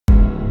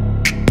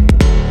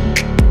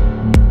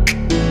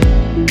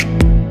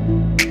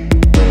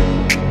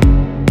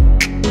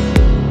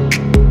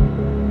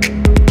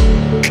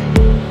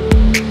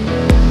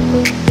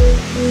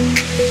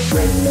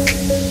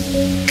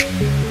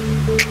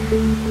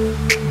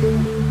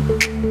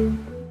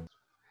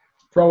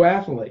Pro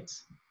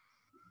athletes.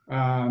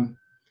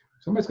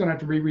 Somebody's going to have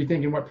to be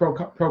rethinking what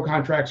pro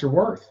contracts are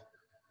worth.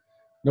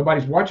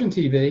 Nobody's watching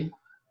TV.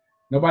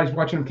 Nobody's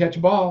watching them catch a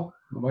ball.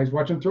 Nobody's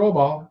watching them throw a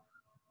ball.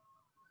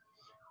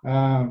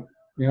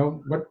 You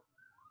know,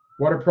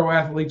 what are pro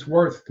athletes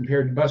worth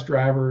compared to bus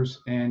drivers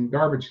and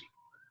garbage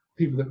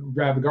people that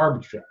drive the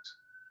garbage trucks?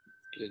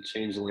 It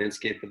changed the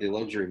landscape of the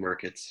luxury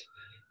markets.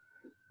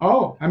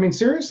 Oh, I mean,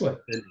 seriously.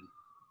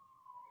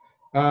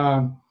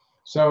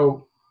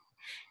 So,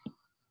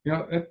 you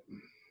know,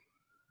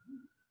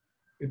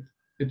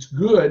 it's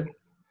good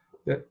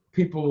that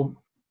people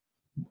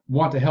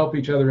want to help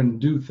each other and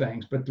do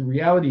things, but the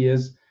reality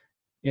is,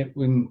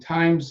 in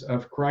times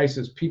of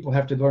crisis, people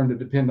have to learn to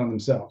depend on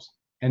themselves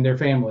and their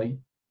family.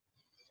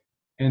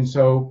 And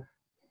so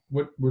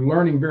what we're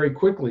learning very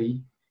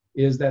quickly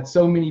is that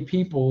so many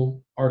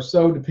people are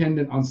so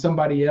dependent on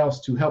somebody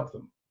else to help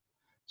them.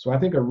 So I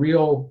think a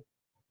real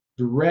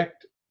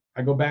direct,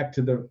 I go back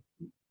to the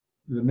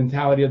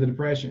mentality of the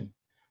Depression.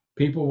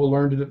 People will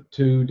learn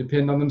to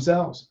depend on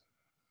themselves.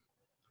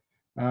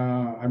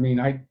 I mean,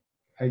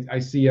 I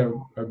see a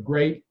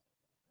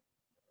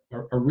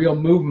real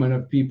movement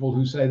of people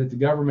who say that the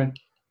government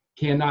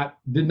did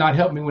not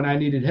help me when I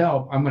needed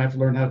help. I'm going to have to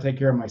learn how to take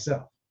care of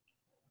myself.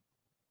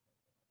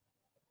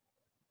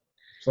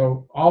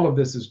 So all of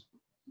this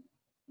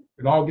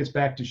it all gets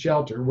back to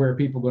shelter. Where are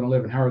people going to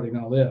live and how are they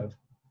going to live?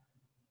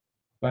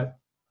 But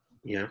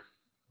yeah,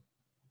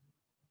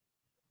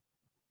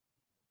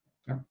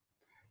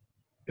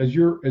 as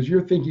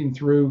you're thinking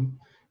through,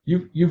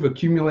 you've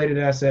accumulated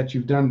assets.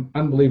 You've done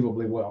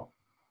unbelievably well.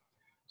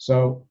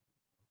 So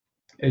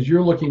as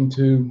you're looking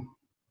to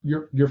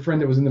your friend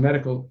that was in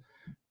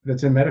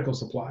that's in medical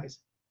supplies,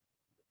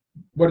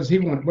 what does he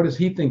want? What does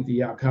he think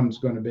the outcome is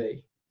going to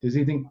be? Does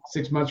he think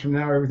 6 months from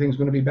now everything's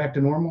going to be back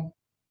to normal?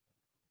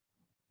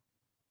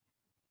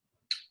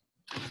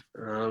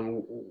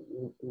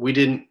 We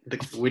didn't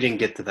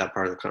get to that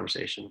part of the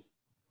conversation.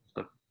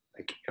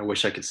 I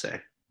wish I could say.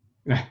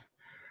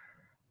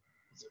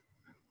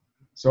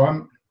 So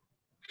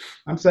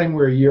I'm saying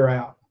we're a year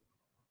out.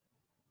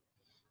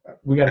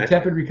 We got a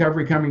tepid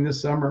recovery coming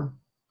this summer.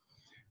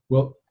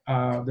 Well,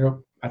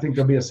 I think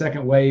there'll be a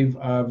second wave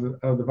of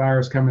the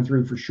virus coming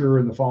through for sure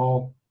in the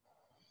fall,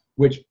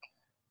 which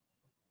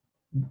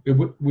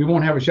we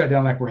won't have a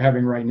shutdown like we're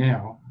having right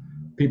now.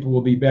 People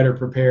will be better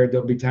prepared.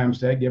 There'll be times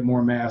to get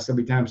more masks.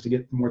 There'll be times to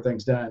get more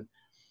things done.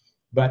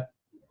 But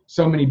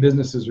so many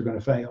businesses are going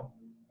to fail.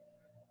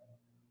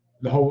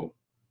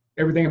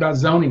 Everything about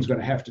zoning is going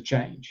to have to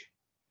change.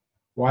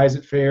 Why is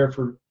it fair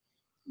for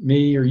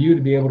me or you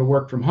to be able to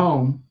work from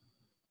home,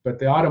 but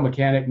the auto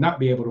mechanic not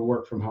be able to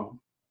work from home?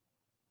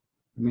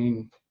 I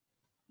mean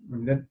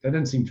that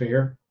doesn't seem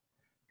fair.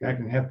 Guy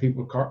can have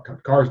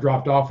cars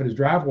dropped off at his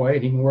driveway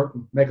and he can work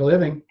and make a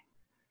living.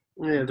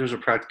 Yeah, there's a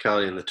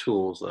practicality in the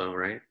tools though,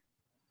 right?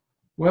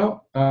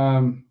 Well,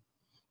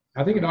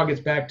 I think it all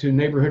gets back to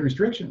neighborhood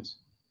restrictions.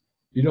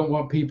 You don't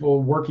want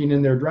people working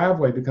in their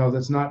driveway because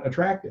it's not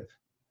attractive.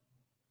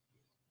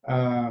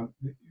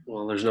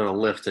 Well, there's not a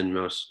lift in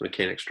most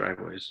mechanics'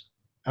 driveways.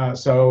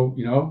 So,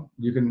 you know,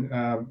 you can,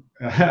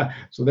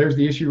 so there's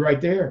the issue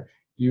right there.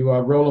 You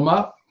roll them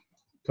up,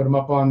 put them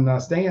up on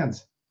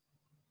stands,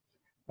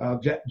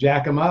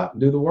 jack them up,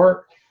 do the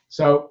work.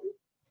 So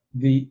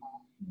the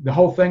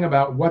whole thing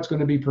about what's going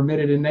to be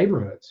permitted in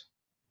neighborhoods,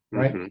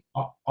 right?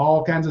 Mm-hmm.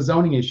 All kinds of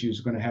zoning issues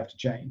are going to have to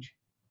change.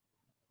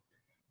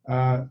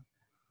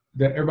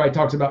 That everybody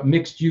talks about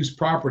mixed-use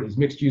properties,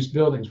 mixed-use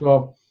buildings.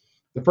 Well,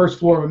 the first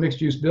floor of a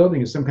mixed-use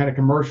building is some kind of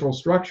commercial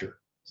structure,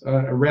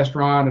 a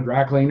restaurant, a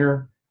dry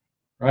cleaner,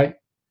 right?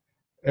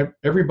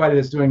 Everybody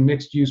that's doing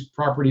mixed-use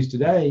properties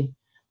today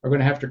are going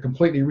to have to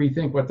completely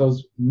rethink what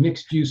those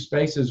mixed-use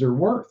spaces are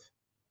worth.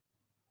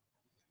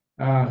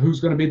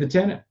 Who's going to be the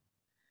tenant?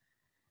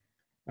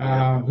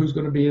 Who's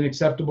going to be an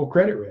acceptable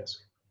credit risk?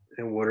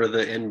 And what are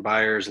the end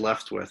buyers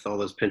left with? All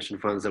those pension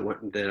funds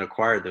that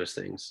acquired those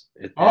things.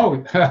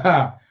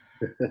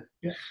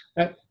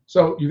 Yeah.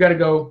 So you got to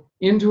go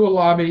into a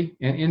lobby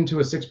and into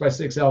a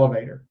 6x6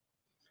 elevator.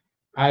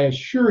 I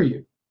assure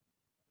you,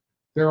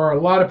 there are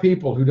a lot of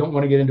people who don't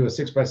want to get into a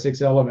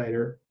 6x6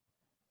 elevator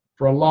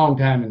for a long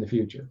time in the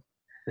future.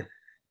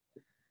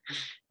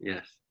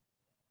 Yes.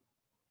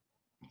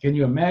 Can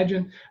you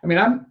imagine? I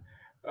mean,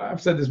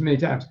 I've said this many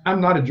times.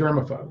 I'm not a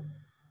germaphobe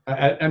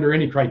under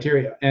any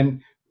criteria,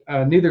 and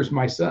neither is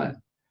my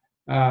son.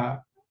 My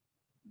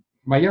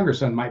younger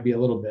son might be a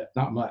little bit,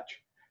 not much,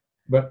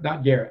 but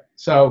not Garrett.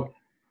 So,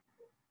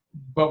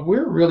 but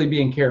we're really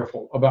being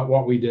careful about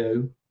what we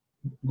do,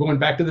 going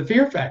back to the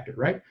fear factor,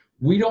 right?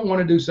 We don't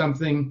want to do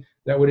something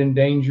that would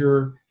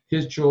endanger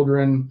his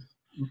children,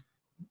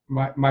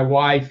 my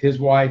wife, his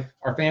wife,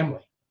 our family,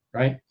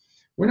 right?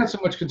 We're not so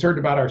much concerned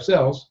about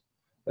ourselves,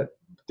 that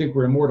think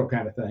we're immortal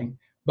kind of thing,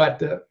 but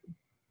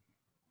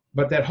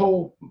that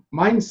whole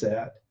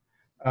mindset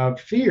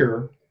of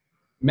fear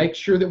makes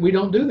sure that we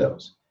don't do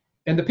those.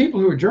 And the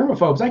people who are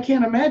germaphobes, I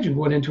can't imagine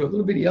going into a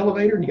little bitty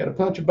elevator and you got to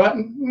punch a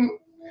button.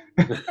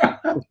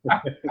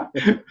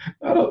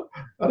 I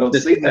don't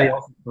Does see anybody that.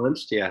 else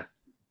punched? Yeah.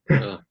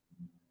 Uh,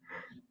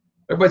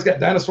 Everybody's got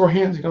dinosaur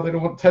hands. You know, they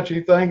don't want to touch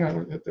anything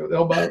at the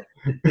elbow.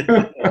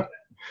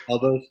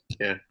 elbows?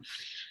 Yeah.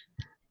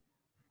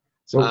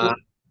 So,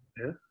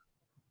 Yeah.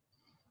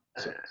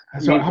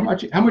 so how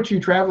much are you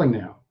traveling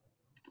now?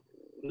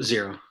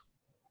 Zero.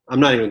 I'm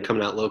not even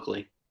coming out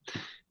locally.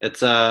 It's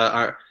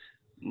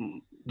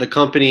the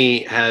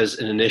company has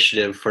an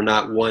initiative for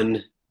not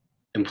one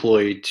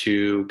employee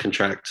to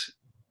contract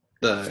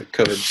the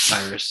COVID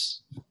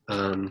virus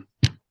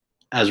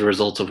as a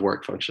result of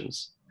work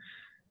functions.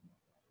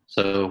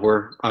 So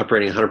we're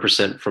operating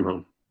 100% from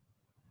home.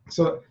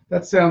 So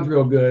that sounds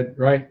real good,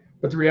 right?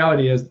 But the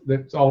reality is that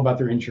it's all about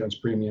their insurance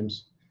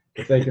premiums.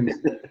 If they can,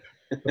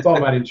 it's all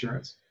about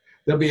insurance.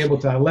 They'll be able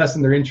to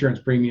lessen their insurance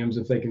premiums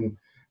if they can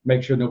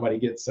make sure nobody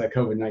gets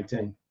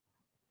COVID-19.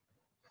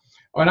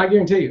 Oh, and I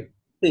guarantee you.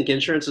 Think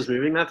insurance is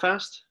moving that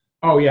fast?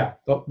 Oh yeah,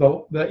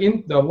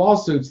 the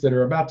lawsuits that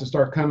are about to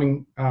start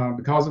coming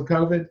because of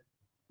COVID,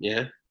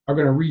 yeah, are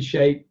going to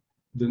reshape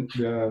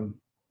the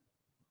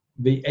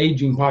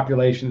aging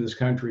population of this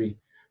country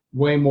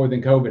way more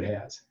than COVID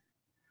has,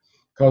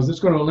 because it's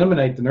going to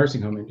eliminate the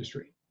nursing home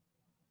industry.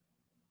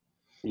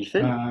 You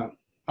think?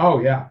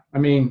 Oh yeah, I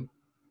mean,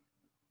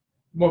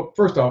 well,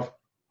 first off,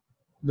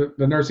 the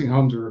nursing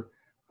homes are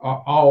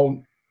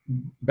all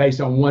based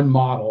on one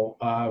model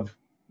of,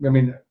 I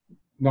mean,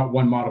 not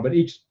one model, but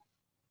each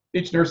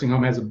nursing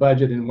home has a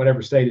budget in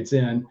whatever state it's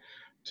in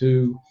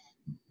to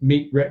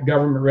meet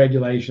government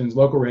regulations,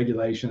 local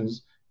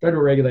regulations,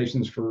 federal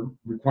regulations for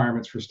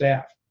requirements for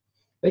staff.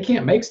 They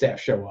can't make staff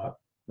show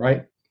up,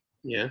 right?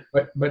 Yeah.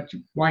 But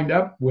you wind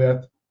up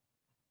with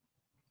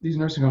these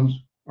nursing homes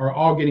are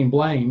all getting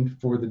blamed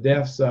for the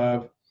deaths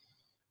of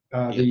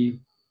the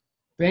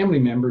family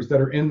members that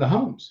are in the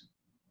homes.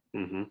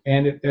 Mm-hmm.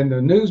 And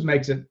the news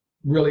makes it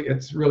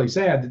it's really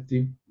sad that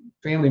the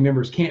family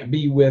members can't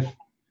be with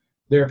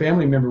their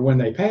family member when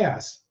they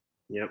pass.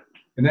 Yep.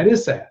 And that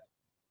is sad.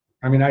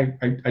 I mean,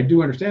 I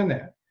do understand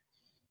that.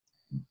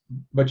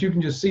 But you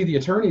can just see the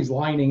attorneys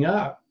lining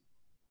up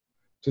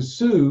to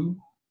sue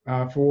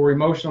for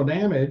emotional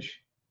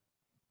damage.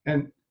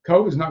 And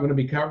COVID is not going to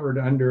be covered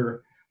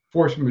under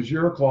force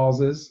majeure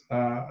clauses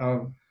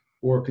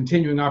or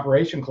continuing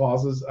operation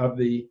clauses of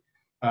the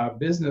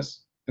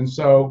business. And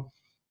so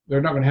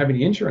they're not going to have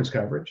any insurance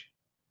coverage.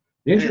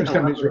 The insurance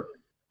companies are.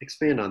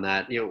 Expand on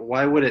that.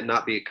 Why would it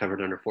not be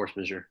covered under force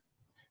majeure?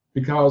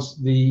 Because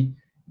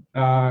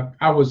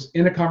I was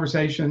in a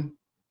conversation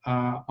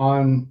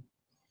on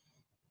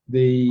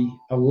the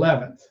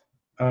 11th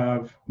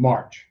of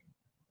March,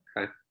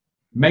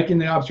 making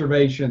the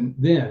observation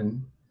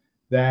then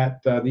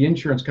that the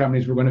insurance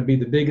companies were going to be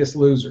the biggest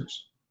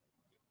losers.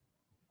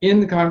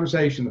 In the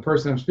conversation, the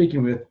person I'm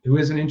speaking with, who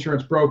is an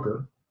insurance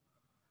broker,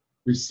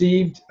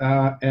 received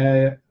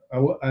an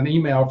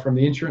email from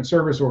the Insurance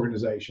Service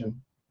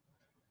Organization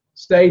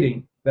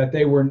stating that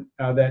they were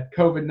that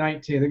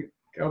COVID-19,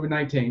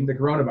 the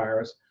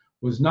coronavirus,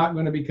 was not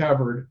going to be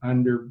covered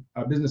under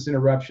a business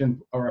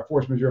interruption or a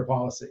force majeure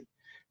policy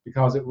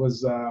because it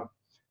was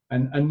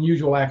an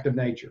unusual act of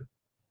nature.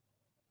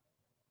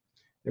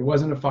 It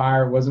wasn't a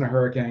fire, it wasn't a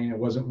hurricane, it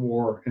wasn't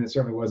war, and it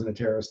certainly wasn't a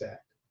terrorist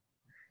act.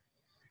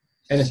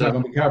 And it's not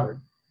going to be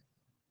covered.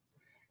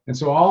 And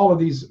so all of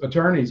these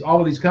attorneys, all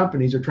of these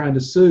companies are trying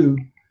to sue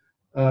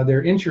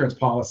their insurance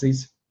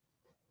policies,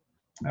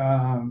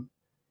 and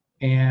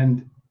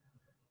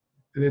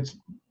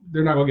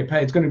they're not going to get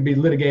paid. It's going to be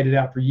litigated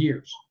out for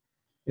years.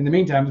 In the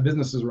meantime, the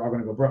businesses are all going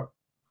to go broke.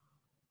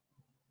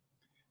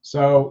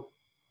 So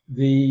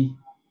the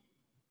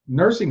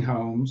nursing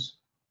homes,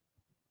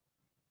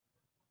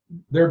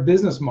 their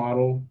business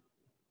model,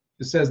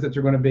 it says that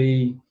they're going to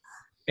be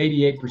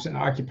 88%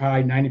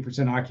 occupied,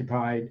 90%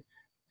 occupied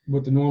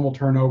with the normal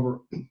turnover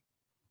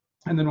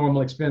and the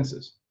normal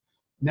expenses.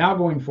 Now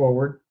going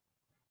forward,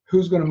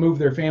 who's going to move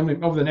their family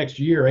over the next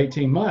year,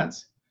 18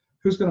 months?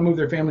 Who's going to move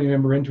their family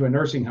member into a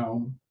nursing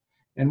home?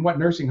 And what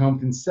nursing home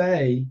can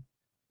say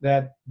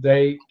that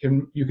you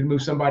can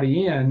move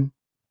somebody in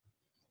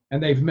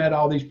and they've met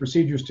all these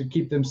procedures to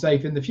keep them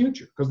safe in the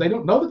future? Because they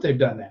don't know that they've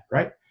done that,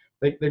 right?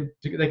 They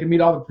can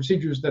meet all the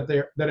procedures that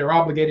they're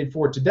obligated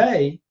for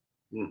today,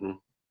 mm-hmm.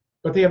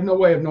 but they have no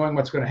way of knowing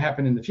what's going to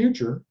happen in the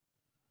future,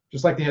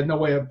 just like they had no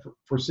way of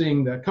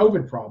foreseeing the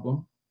COVID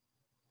problem,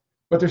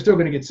 but they're still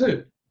going to get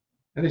sued,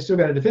 and they still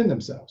got to defend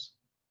themselves.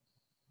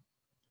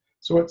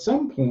 So at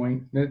some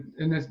point,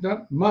 and it's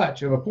not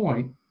much of a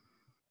point,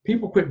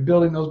 people quit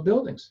building those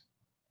buildings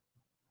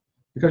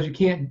because you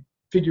can't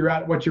figure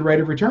out what your rate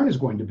of return is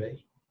going to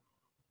be.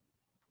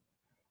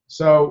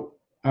 So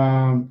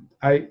in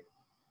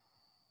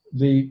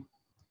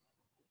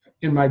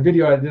my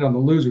video I did on the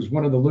losers,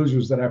 one of the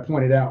losers that I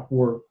pointed out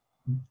were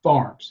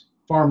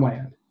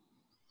farmland.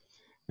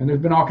 And there's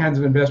been all kinds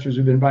of investors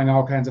who've been buying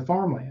all kinds of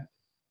farmland.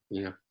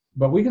 Yeah.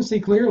 But we can see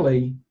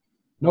clearly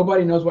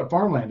nobody knows what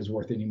farmland is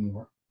worth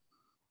anymore,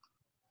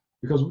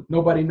 because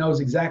nobody knows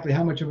exactly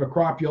how much of a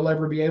crop you'll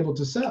ever be able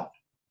to sell.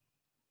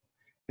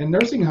 And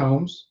nursing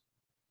homes,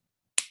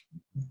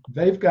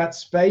 they've got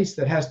space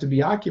that has to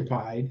be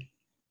occupied.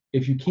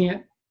 If you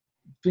can't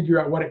figure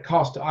out what it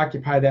costs to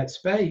occupy that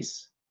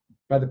space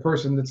by the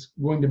person that's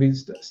going to be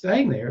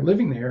staying there,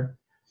 living there,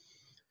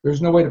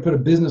 there's no way to put a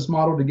business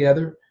model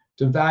together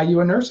to value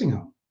a nursing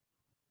home.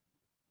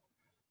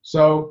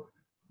 So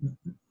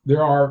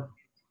there are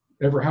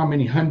ever how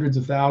many hundreds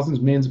of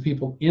thousands, millions of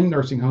people in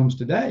nursing homes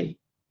today.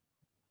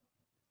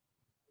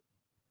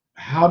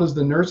 How does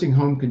the nursing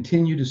home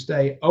continue to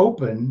stay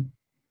open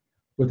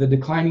with a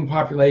declining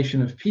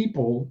population of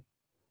people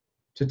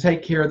to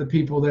take care of the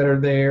people that are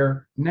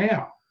there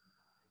now?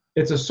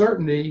 It's a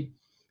certainty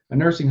a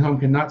nursing home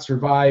cannot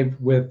survive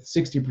with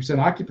 60%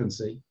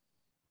 occupancy.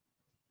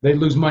 They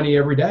lose money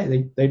every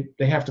day.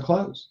 They have to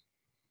close.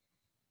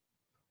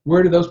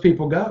 Where do those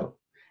people go?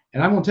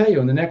 And I'm going to tell you,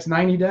 in the next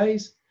 90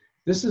 days,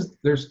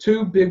 there's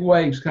two big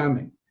waves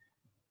coming.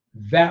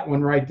 That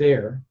one right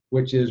there,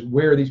 which is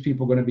where are these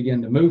people going to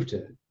begin to move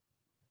to?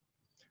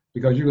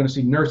 Because you're going to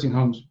see nursing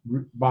homes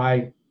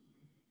by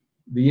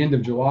the end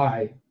of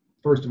July,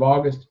 1st of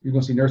August, you're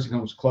going to see nursing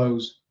homes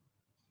close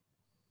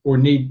or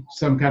need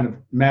some kind of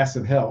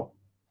massive help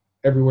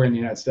everywhere in the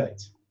United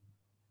States.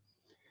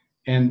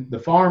 And the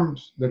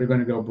farms that are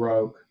going to go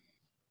broke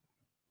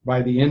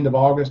by the end of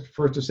August,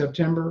 1st of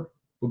September,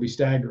 will be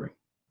staggering.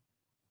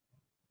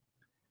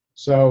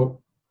 So,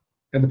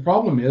 and the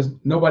problem is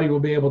nobody will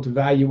be able to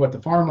value what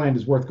the farmland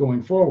is worth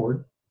going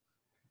forward,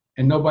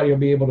 and nobody will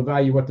be able to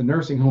value what the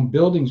nursing home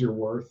buildings are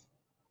worth,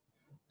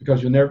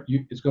 because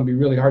it's going to be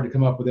really hard to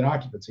come up with an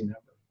occupancy number.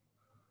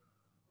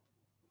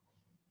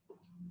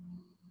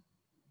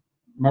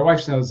 My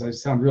wife says I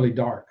sound really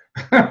dark.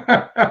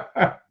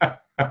 I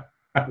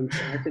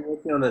can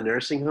look on the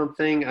nursing home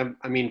thing.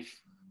 I mean,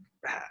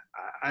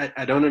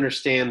 I don't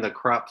understand the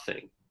crop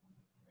thing.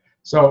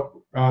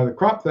 So the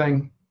crop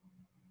thing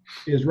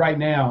is right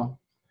now,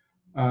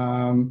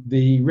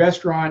 the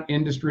restaurant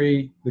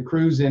industry, the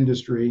cruise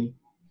industry,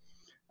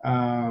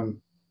 are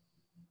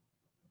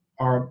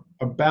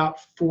about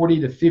 40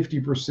 to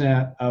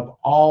 50% of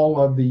all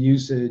of the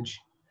usage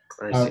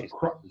of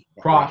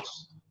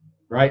crops,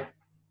 right?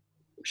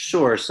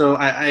 Sure. So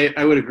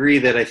I would agree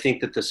that I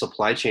think that the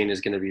supply chain is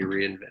going to be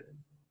reinvented,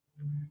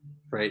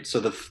 right? So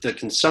the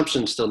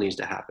consumption still needs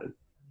to happen.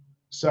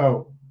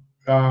 So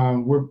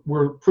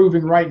we're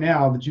proving right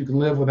now that you can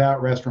live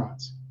without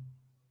restaurants.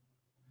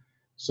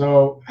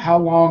 So how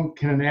long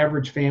can an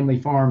average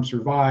family farm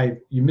survive?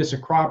 You miss a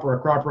crop or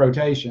a crop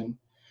rotation,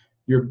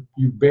 you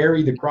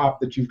bury the crop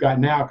that you've got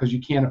now because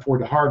you can't afford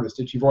to harvest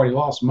it. You've already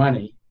lost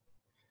money.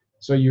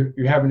 So you're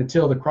having to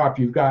till the crop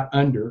you've got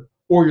under,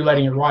 or you're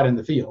letting it rot in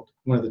the field,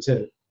 one of the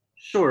two.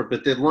 Sure,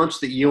 but the lunch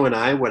that you and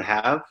I would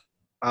have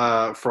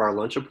for our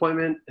lunch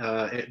appointment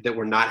that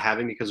we're not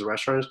having because the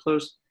restaurant is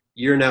closed,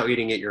 you're now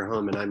eating at your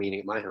home and I'm eating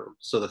at my home.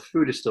 So the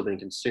food is still being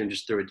consumed,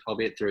 just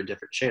albeit through a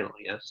different channel,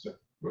 yes?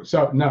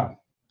 So no.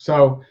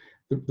 So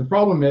the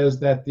problem is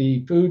that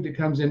the food that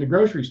comes into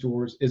grocery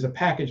stores is a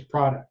packaged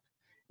product.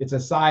 It's a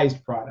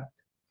sized product.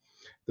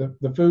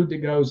 The food that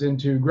goes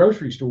into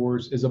grocery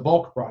stores is a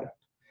bulk product.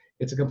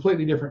 It's a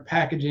completely different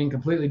packaging,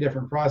 completely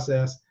different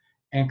process,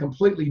 and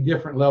completely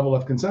different level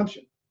of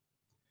consumption.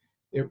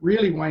 It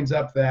really winds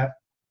up that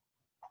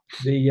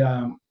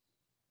the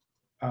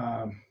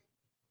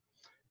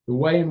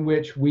way in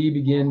which we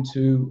begin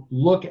to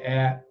look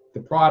at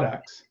the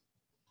products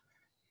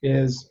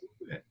is,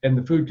 and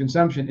the food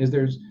consumption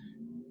is,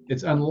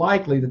 it's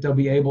unlikely that they'll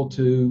be able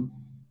to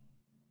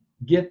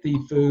get the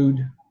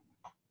food.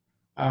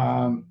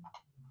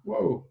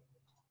 Whoa,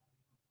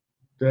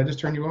 did I just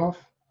turn you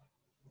off?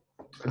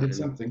 I did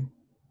something.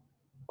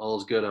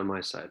 All's good on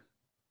my side.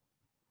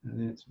 And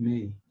then it's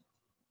me.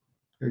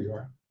 There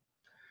you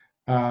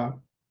are.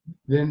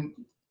 Then,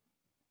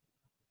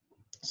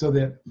 so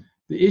the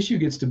issue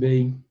gets to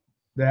be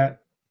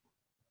that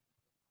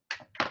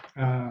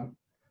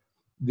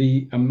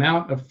the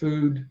amount of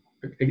food,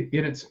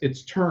 again,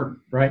 it's turn,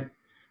 right?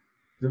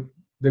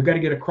 They've got to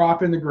get a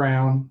crop in the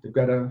ground. They've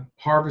got to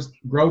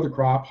grow the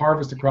crop,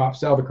 harvest the crop,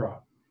 sell the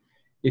crop.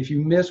 If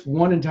you miss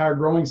one entire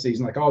growing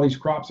season, like all these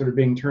crops that are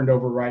being turned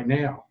over right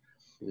now,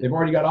 they've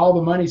already got all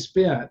the money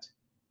spent.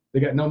 They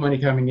got no money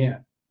coming in.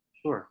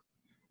 Sure.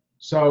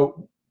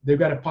 So they've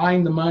got to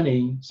find the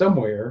money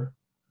somewhere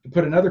to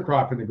put another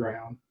crop in the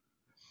ground,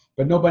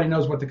 but nobody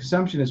knows what the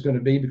consumption is going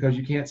to be because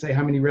you can't say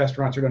how many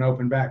restaurants are going to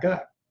open back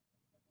up.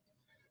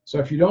 So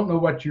if you don't know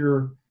what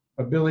your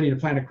ability to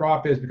plant a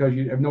crop is because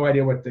you have no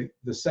idea what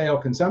the sale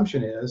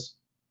consumption is,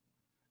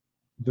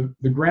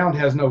 the ground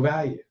has no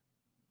value.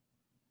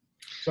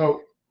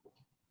 So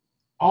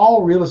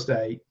all real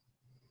estate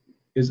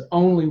is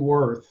only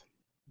worth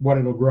what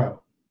it'll grow.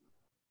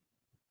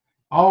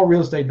 All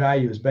real estate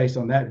value is based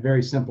on that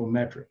very simple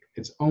metric.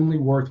 It's only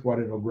worth what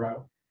it'll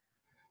grow.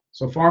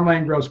 So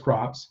farmland grows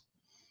crops,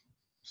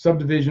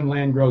 subdivision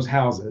land grows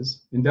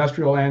houses,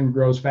 industrial land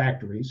grows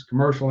factories,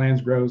 commercial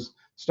land grows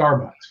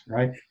Starbucks,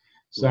 right?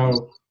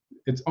 So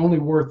it's only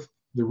worth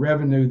the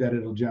revenue that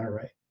it'll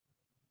generate.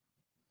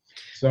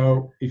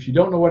 So if you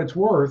don't know what it's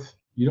worth,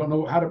 you don't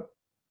know how to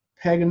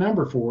peg a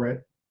number for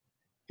it,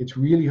 it's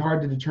really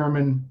hard to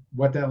determine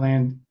what that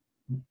land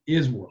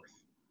is worth.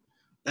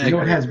 I We know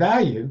it agree. has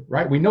value,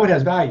 right? We know it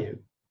has value,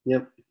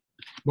 Yep.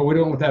 but we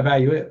don't know what that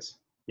value is.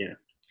 Yeah.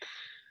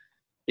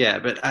 Yeah,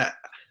 but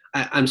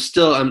I'm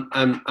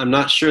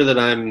not sure that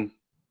I'm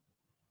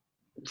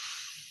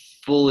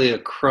fully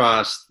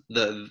across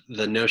the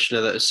notion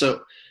of that.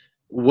 So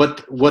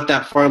what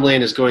that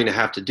farmland is going to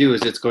have to do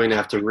is it's going to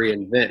have to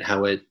reinvent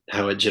how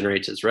it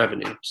generates its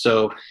revenue.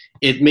 So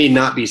it may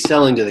not be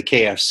selling to the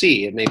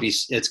KFC.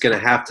 It's going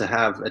to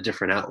have a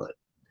different outlet.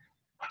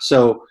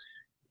 So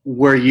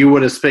where you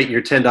would have spent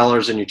your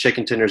 $10 on your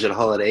chicken tenders at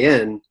Holiday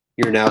Inn,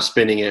 you're now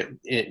spending it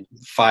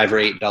 $5 or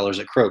 $8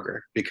 at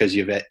Kroger because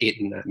you've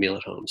eaten that meal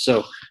at home.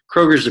 So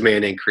Kroger's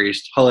demand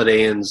increased,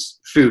 Holiday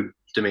Inn's food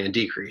demand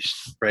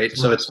decreased, right?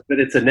 So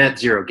it's a net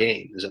zero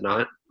gain, is it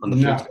not? On the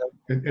food side?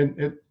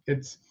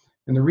 It's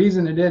and the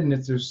reason it isn't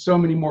is there's so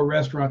many more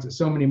restaurants that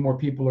so many more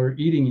people are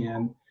eating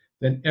in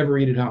than ever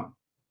eat at home.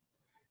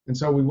 And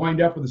so we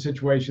wind up with a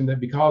situation that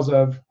because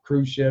of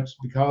cruise ships,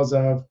 because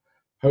of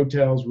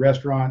hotels,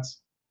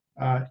 restaurants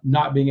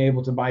not being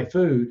able to buy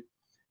food,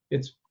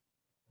 it's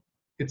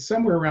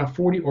somewhere around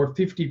 40 or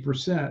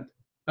 50%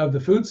 of the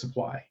food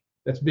supply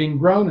that's being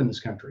grown in this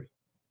country.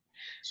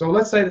 So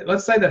let's say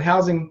that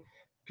housing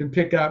can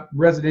pick up,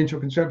 residential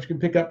construction can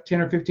pick up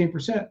 10 or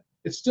 15%.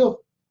 It's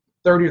still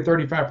 30 or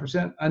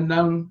 35%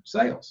 unknown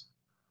sales.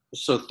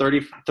 So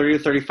 30 to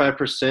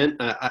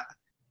 35%.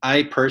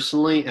 I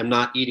personally am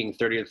not eating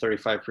 30 to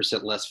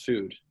 35% less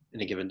food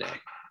in a given day.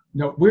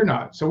 No, we're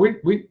not. So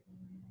we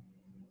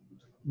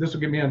this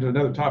will get me onto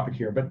another topic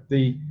here, but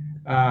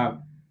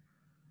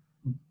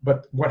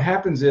but what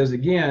happens is,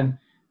 again,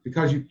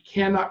 because you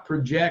cannot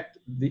project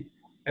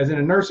as in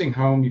a nursing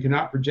home, you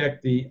cannot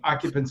project the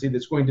occupancy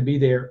that's going to be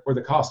there or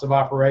the cost of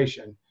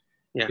operation.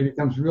 Yeah. It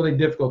becomes really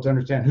difficult to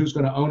understand who's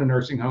going to own a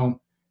nursing home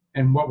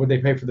and what would they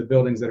pay for the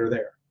buildings that are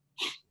there.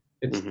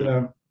 It's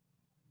the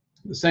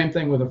same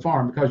thing with a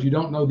farm, because you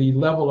don't know the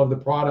level of the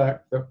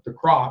product, the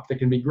crop that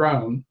can be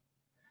grown,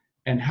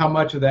 and how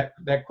much of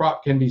that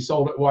crop can be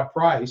sold at what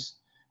price.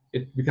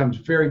 It becomes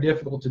very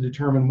difficult to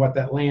determine what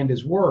that land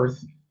is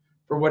worth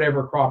for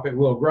whatever crop it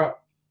will grow.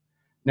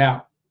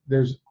 Now,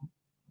 there's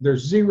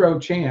zero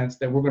chance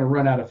that we're going to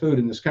run out of food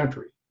in this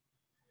country,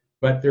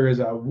 but there is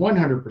a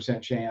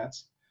 100%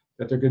 chance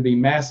that there could be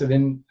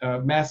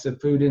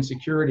massive food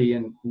insecurity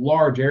in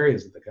large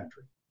areas of the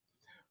country.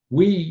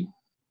 We,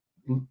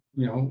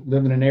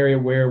 live in an area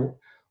where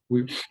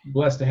we're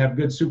blessed to have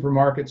good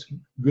supermarkets,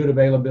 good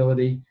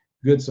availability,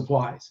 good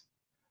supplies.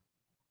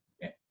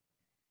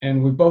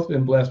 And we've both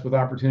been blessed with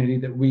opportunity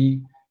that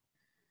we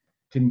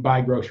can buy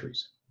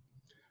groceries.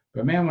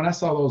 But man, when I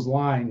saw those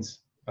lines,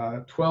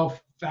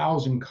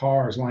 12,000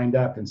 cars lined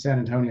up in San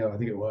Antonio, I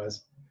think it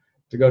was,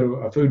 to go to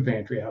a food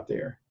pantry out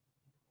there.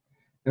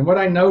 And what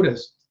I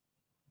noticed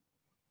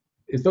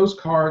is those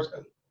cars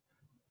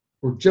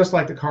were just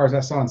like the cars I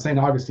saw in St.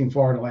 Augustine,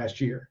 Florida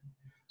last year.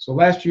 So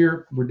last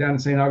year, we're down in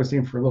St.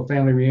 Augustine for a little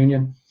family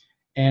reunion,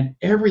 and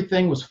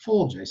everything was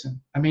full,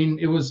 Jason. I mean,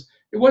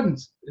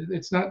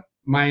 it's not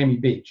Miami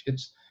Beach.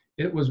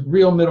 It was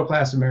real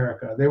middle-class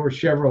America. There were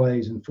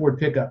Chevrolets and Ford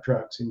pickup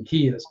trucks and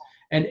Kias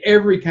and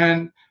every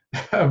kind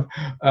of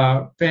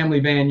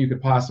family van you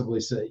could possibly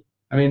see.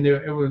 I mean,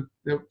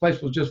 the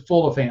place was just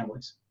full of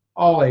families,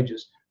 all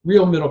ages,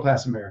 real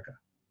middle-class America.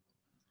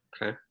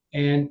 Okay.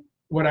 And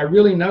what I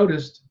really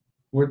noticed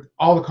were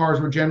all the cars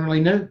were generally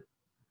new.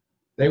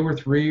 They were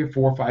 3 or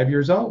 4 or 5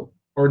 years old,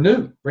 or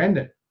new, brand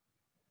new.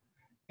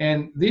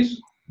 And these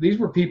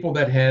were people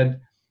that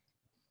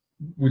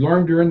we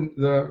learned during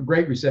the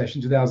Great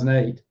Recession,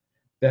 2008,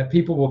 that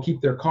people will keep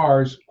their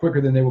cars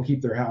quicker than they will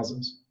keep their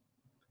houses.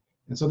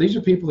 And so these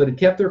are people that had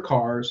kept their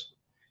cars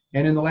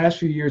and in the last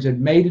few years had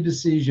made a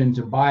decision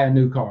to buy a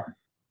new car.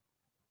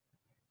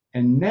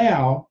 And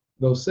now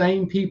those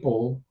same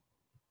people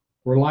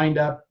were lined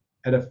up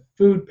at a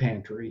food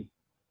pantry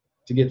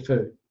to get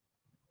food.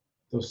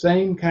 Those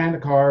same kind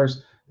of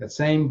cars, that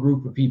same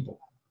group of people.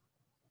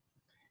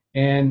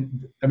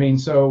 And I mean,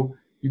 so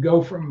you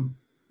go from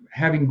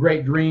having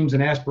great dreams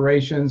and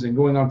aspirations and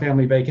going on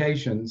family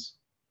vacations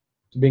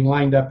to being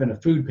lined up in a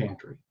food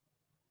pantry.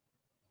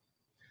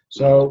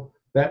 So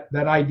that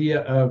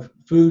idea of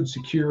food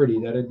security,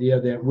 that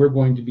idea that we're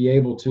going to be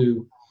able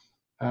to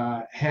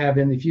have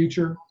in the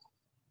future,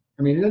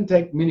 I mean, it doesn't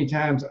take many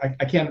times.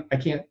 I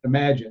can't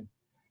imagine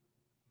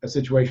a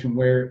situation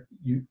where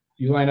you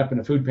line up in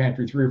a food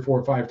pantry 3 or 4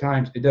 or 5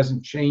 times. It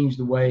doesn't change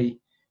the way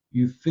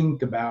you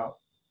think about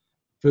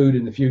food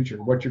in the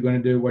future, what you're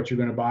going to do, what you're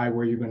going to buy,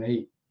 where you're going to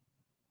eat.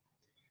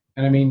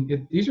 And I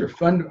mean, these are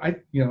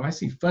I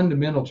see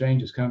fundamental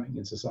changes coming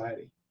in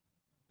society.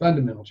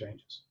 Fundamental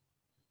changes.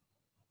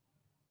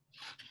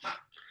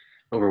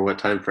 Over what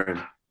time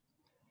frame?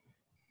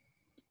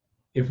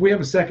 If we have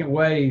a second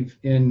wave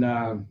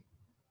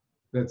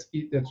that's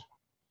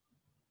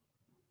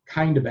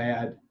kind of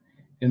bad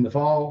in the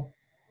fall,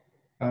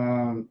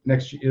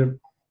 next year,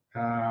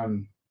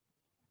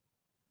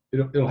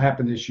 it'll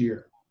happen this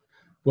year.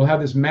 we'll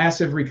have this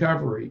massive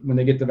recovery when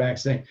they get the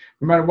vaccine.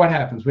 No matter what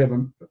happens, we have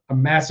a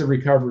massive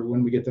recovery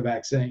when we get the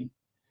vaccine.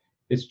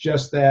 It's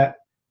just that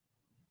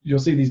you'll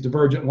see these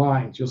divergent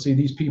lines. You'll see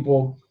these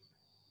people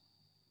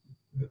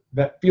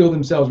that feel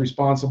themselves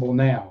responsible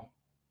now,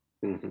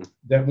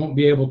 that won't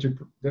be able to,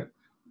 that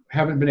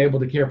haven't been able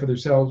to care for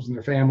themselves and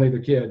their family, their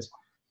kids.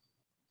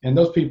 And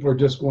those people are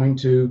just going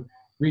to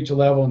reach a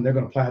level and they're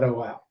going to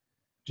plateau out.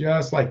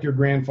 Just like your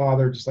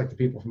grandfather, just like the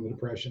people from the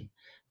Depression.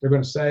 They're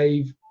going to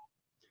save.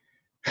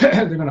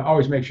 They're going to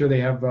always make sure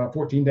they have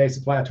 14-day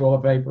supply of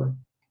toilet paper,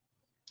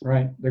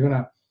 right? They're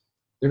going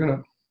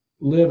to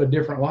live a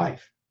different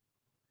life.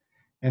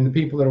 And the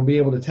people that will be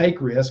able to take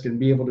risk and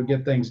be able to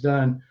get things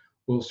done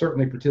will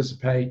certainly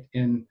participate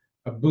in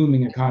a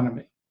booming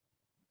economy,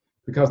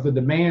 because the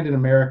demand in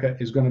America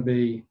is going to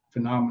be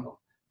phenomenal.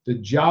 The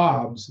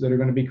jobs that are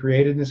going to be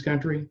created in this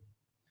country,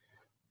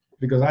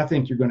 because I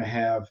think you're going to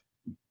have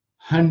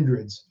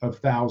hundreds of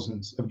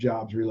thousands of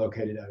jobs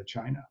relocated out of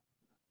China.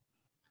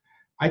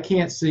 I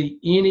can't see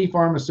any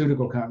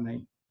pharmaceutical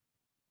company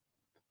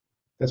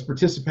that's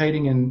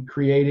participating in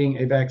creating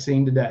a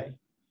vaccine today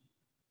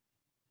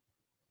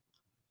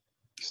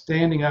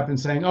standing up and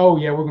saying, oh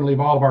yeah, we're going to leave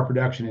all of our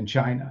production in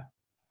China.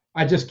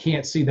 I just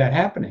can't see that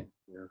happening.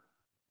 Yeah,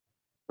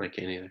 I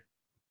can't either.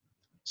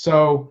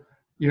 So,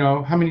 you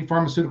know, how many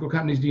pharmaceutical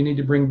companies do you need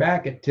to bring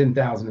back at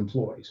 10,000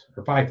 employees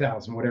or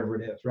 5,000, whatever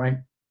it is, right?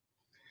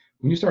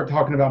 When you start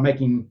talking about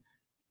making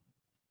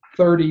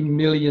 30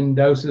 million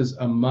doses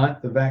a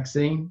month of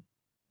vaccine,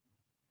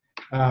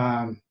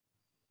 I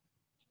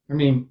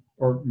mean,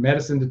 or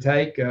medicine to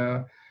take,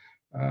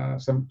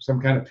 some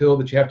kind of pill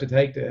that you have to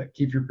take to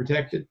keep you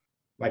protected,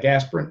 like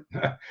aspirin,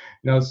 you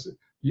know, it's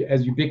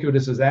as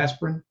ubiquitous as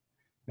aspirin,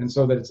 and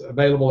so that it's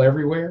available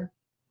everywhere.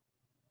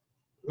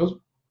 Those,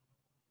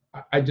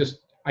 I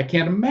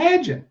can't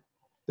imagine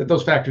that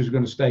those factories are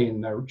going to stay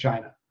in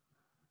China.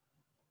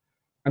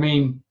 I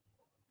mean,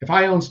 if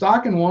I own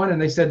stock in one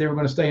and they said they were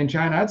going to stay in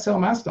China, I'd sell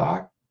my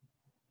stock.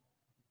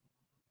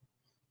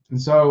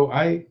 And so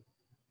I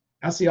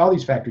see all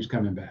these factories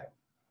coming back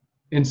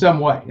in some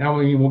way. Now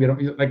we won't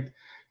get, like,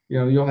 you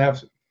know, you'll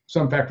have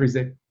some factories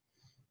that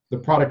the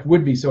product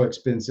would be so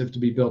expensive to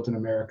be built in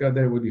America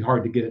that it would be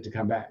hard to get it to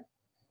come back.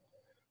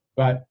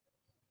 But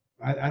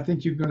I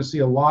think you're going to see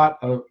a lot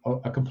of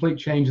a complete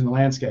change in the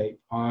landscape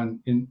on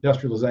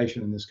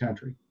industrialization in this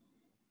country.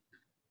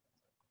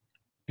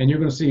 And you're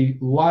going to see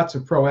lots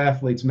of pro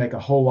athletes make a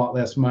whole lot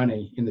less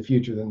money in the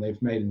future than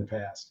they've made in the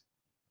past.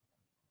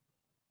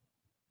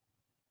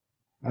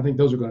 I think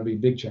those are going to be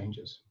big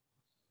changes.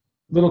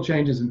 Little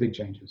changes and big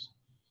changes.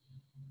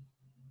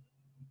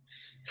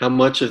 How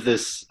much of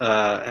this,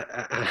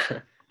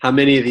 how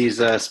many of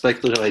these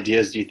speculative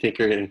ideas do you think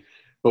are going to,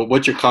 well,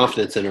 what's your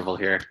confidence interval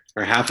here?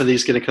 Are half of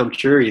these going to come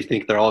true, or you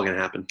think they're all going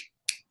to happen?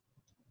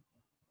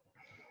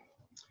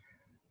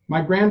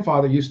 My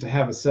grandfather used to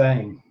have a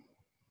saying,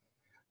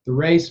 the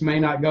race may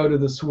not go to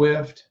the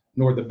swift,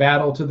 nor the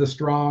battle to the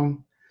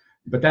strong,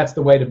 but that's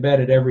the way to bet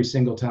it every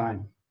single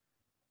time.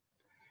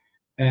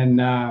 And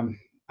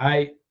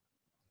I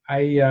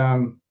think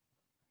I'm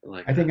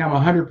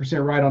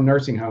 100% right on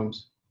nursing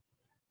homes.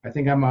 I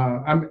think I'm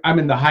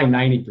in the high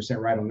 90%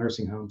 right on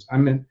nursing homes.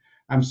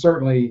 I'm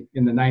certainly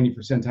in the 90th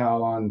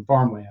percentile on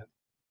farmland.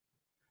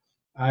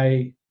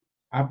 I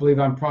believe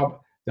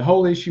the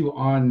whole issue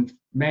on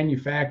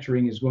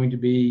manufacturing is going to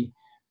be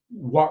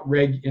what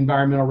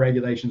environmental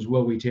regulations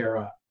will we tear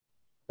up?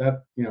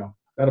 That, you know,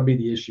 that'll be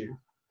the issue.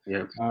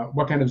 Yeah.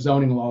 What kind of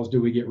zoning laws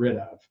do we get rid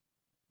of?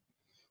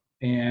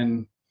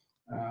 And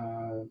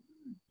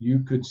you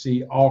could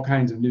see all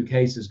kinds of new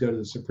cases go to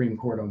the Supreme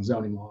Court on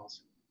zoning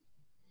laws.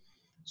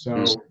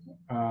 So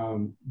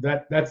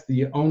that's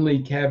the only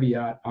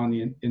caveat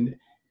on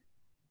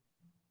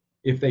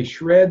if they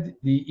shred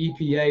the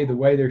EPA the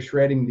way they're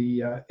shredding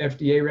the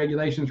FDA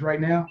regulations right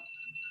now,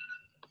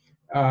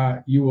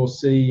 you will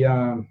see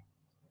an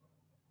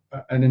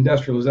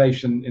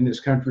industrialization in this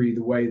country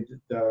the way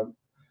that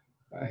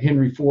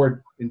Henry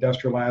Ford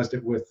industrialized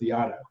it with the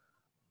auto.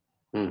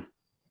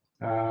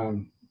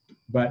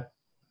 But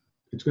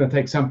it's going to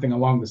take something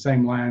along the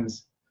same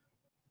lines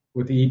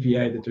with the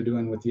EPA that they're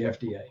doing with the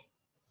FDA.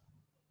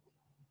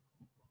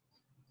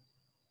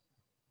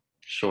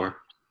 Sure.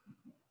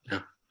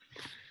 Yeah.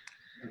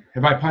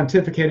 Have I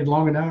pontificated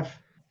long enough?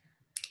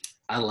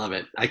 I love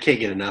it. I can't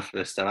get enough of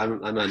this stuff.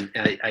 I'm an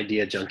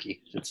idea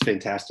junkie. It's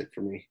fantastic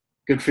for me.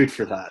 Good food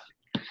for thought.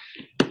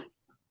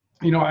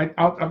 You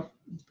know,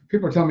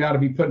 people are telling me I ought to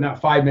be putting out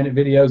 5-minute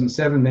videos and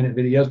 7-minute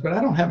videos, but I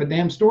don't have a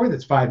damn story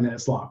that's 5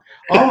 minutes long.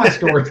 All my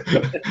stories,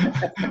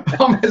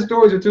 all my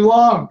stories are too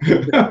long.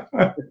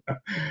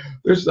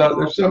 There's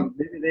some.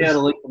 Maybe they had a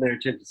link in their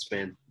attention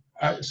span.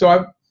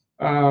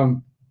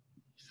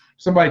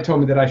 Somebody told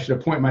me that I should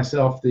appoint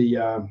myself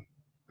the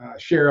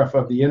sheriff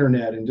of the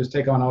internet and just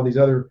take on all these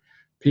other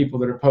people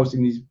that are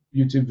posting these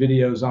YouTube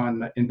videos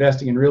on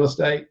investing in real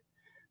estate,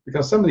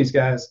 because some of these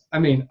guys, I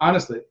mean,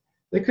 honestly,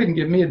 they couldn't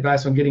give me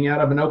advice on getting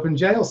out of an open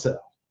jail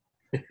cell.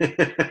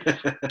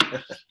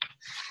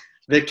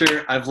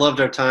 Victor, I've loved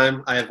our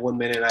time. I have 1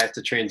 minute. I have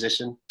to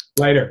transition.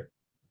 Later.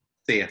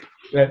 See ya.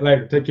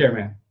 Later. Take care,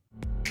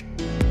 man.